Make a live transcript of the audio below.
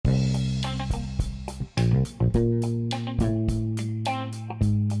Welcome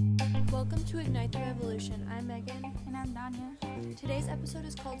to Ignite the Revolution. I'm Megan. And I'm Danya. Today's episode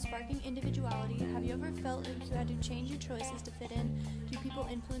is called Sparking Individuality. Have you ever felt like you had to change your choices to fit in? Do people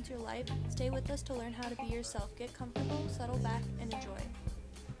influence your life? Stay with us to learn how to be yourself. Get comfortable, settle back, and enjoy.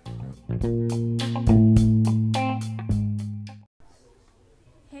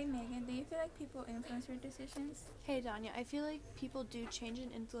 Hey Megan, do you feel like people influence your decisions? Hey Danya, I feel like people do change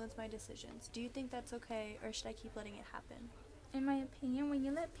and influence my decisions. Do you think that's okay, or should I keep letting it happen? In my opinion, when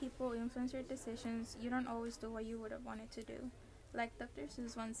you let people influence your decisions, you don't always do what you would have wanted to do. Like Dr.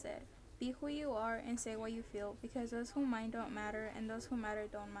 Seuss once said, be who you are and say what you feel, because those who mind don't matter and those who matter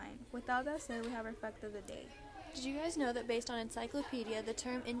don't mind. With all that said, we have our fact of the day. Did you guys know that based on Encyclopedia, the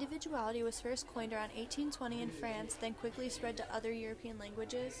term individuality was first coined around 1820 in France, then quickly spread to other European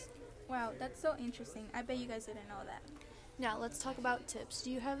languages? Wow, that's so interesting. I bet you guys didn't know that. Now, let's talk about tips. Do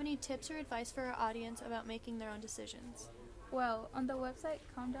you have any tips or advice for our audience about making their own decisions? Well, on the website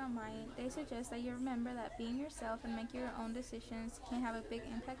Calm Down Mind, they suggest that you remember that being yourself and making your own decisions can have a big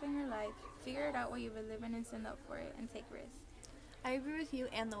impact on your life. Figure it out what you believe in and stand up for it, and take risks. I agree with you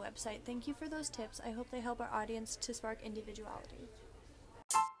and the website. Thank you for those tips. I hope they help our audience to spark individuality.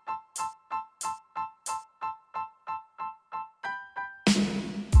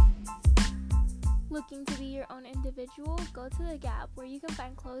 Looking to be your own individual? Go to The Gap, where you can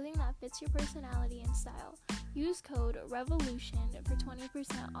find clothing that fits your personality and style. Use code REVOLUTION for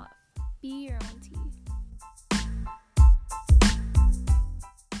 20% off. Be your own tea.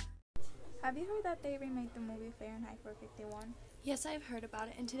 Have you heard that they remade the movie Fahrenheit 451? Yes, I've heard about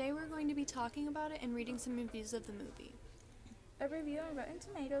it, and today we're going to be talking about it and reading some reviews of the movie. A review on Rotten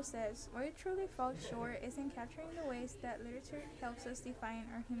Tomatoes says, where it truly falls short is in capturing the ways that literature helps us define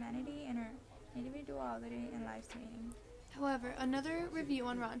our humanity and our individuality and life's meaning. However, another review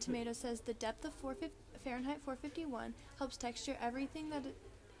on Rotten Tomatoes says the depth of Fahrenheit 451 helps texture everything that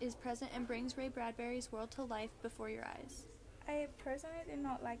is present and brings Ray Bradbury's world to life before your eyes. I personally did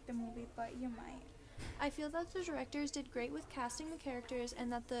not like the movie, but you might. I feel that the directors did great with casting the characters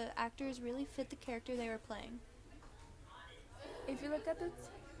and that the actors really fit the character they were playing. If you look at the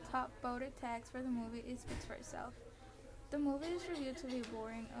top voted tags for the movie, it speaks for itself. The movie is reviewed to be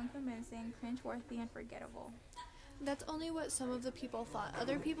boring, unconvincing, cringeworthy, and forgettable. That's only what some of the people thought.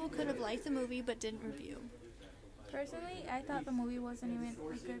 Other people could have liked the movie but didn't review. Personally, I thought the movie wasn't even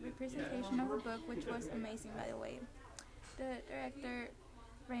a good representation of the book, which was amazing, by the way. The director,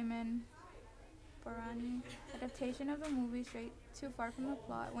 Raymond Barani, adaptation of the movie strayed too far from the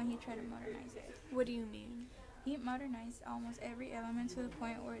plot when he tried to modernize it. What do you mean? He modernized almost every element to the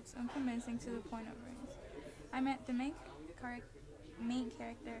point where it's unconvincing to the point of ruins. I meant the main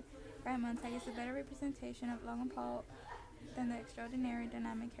character, Grant Montag, is a better representation of Logan Paul than the extraordinary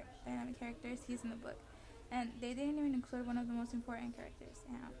dynamic characters he's in the book. And they didn't even include one of the most important characters.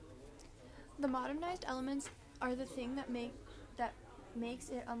 Yeah. The modernized elements are the thing that makes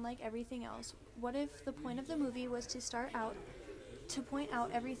it unlike everything else. What if the point of the movie was to point out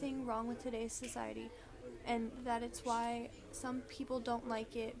everything wrong with today's society, and that it's why some people don't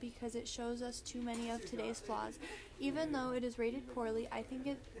like it, because it shows us too many of today's flaws. Even though it is rated poorly, I think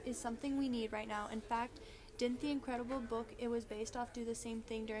it is something we need right now. In fact, didn't the incredible book it was based off do the same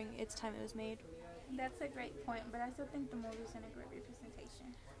thing during its time it was made? That's a great point, but I still think the movie is in a great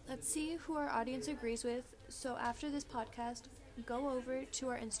representation. Let's see who our audience agrees with. So after this podcast, go over to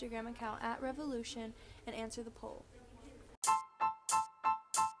our Instagram account @Revolution and answer the poll.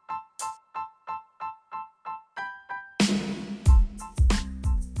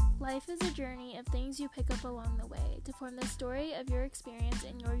 Life is a journey of things you pick up along the way to form the story of your experience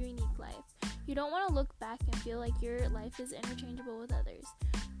in your unique life. You don't want to look back and feel like your life is interchangeable with others.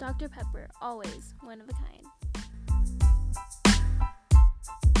 Dr. Pepper, always one of a kind.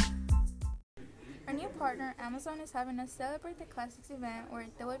 Our new partner, Amazon, is having a Celebrate the Classics event where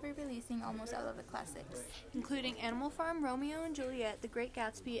they will be releasing almost all of the classics, including Animal Farm, Romeo and Juliet, The Great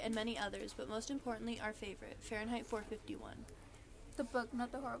Gatsby, and many others, but most importantly, our favorite, Fahrenheit 451. The book,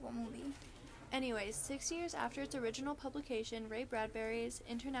 not the horrible movie. Anyways, 6 years after its original publication, Ray Bradbury's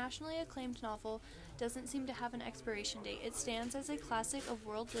internationally acclaimed novel doesn't seem to have an expiration date. It stands as a classic of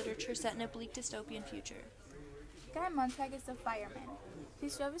world literature set in a bleak dystopian future. Guy Montag is the fireman.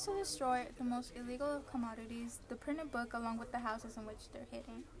 His job is to destroy the most illegal of commodities, the printed book, along with the houses in which they're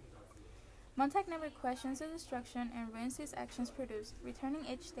hidden. Montag never questions the destruction and ruins his actions produce, returning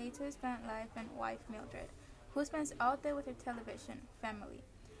each day to his plant life and wife Mildred, who spends all day with her television, family.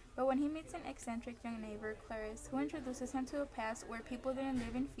 But when he meets an eccentric young neighbor, Clarice, who introduces him to a past where people didn't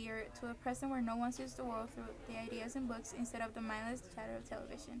live in fear, to a present where no one sees the world through the ideas in books instead of the mindless chatter of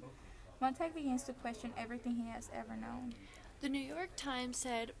television, Montag begins to question everything he has ever known. The New York Times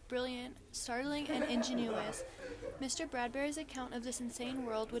said, "Brilliant, startling, and ingenious. Mr. Bradbury's account of this insane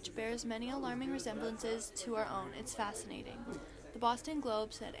world, which bears many alarming resemblances to our own. It's fascinating." The Boston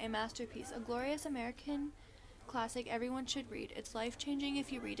Globe said, "A masterpiece, a glorious American classic everyone should read. It's life-changing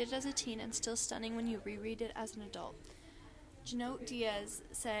if you read it as a teen and still stunning when you reread it as an adult." Janot Diaz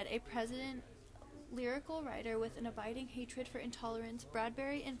said, "A president lyrical writer with an abiding hatred for intolerance,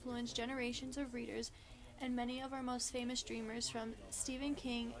 Bradbury influenced generations of readers and many of our most famous dreamers, from Stephen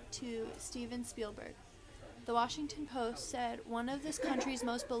King to Steven Spielberg." The Washington Post said, "One of this country's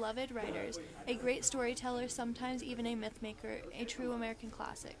most beloved writers, a great storyteller, sometimes even a mythmaker, a true American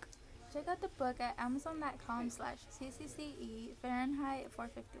classic." Check out the book at amazon.com/CCCE Fahrenheit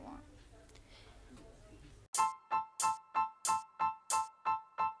 451.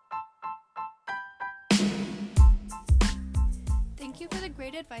 Thank you for the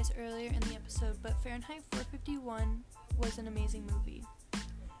great advice earlier in the episode, but Fahrenheit 451 was an amazing movie.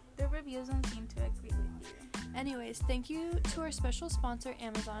 The reviews don't seem to agree with you. Anyways, thank you to our special sponsor,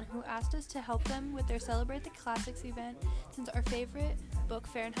 Amazon, who asked us to help them with their Celebrate the Classics event, since our favorite book,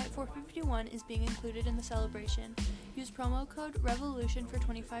 Fahrenheit 451, is being included in the celebration. Use promo code REVOLUTION for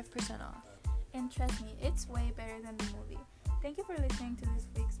 25% off. And trust me, it's way better than the movie. Thank you for listening to this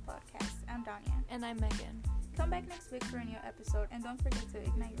week's podcast. I'm Danya. And I'm Megan. Come back next week for a new episode, and don't forget to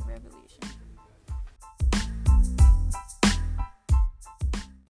ignite your revolution.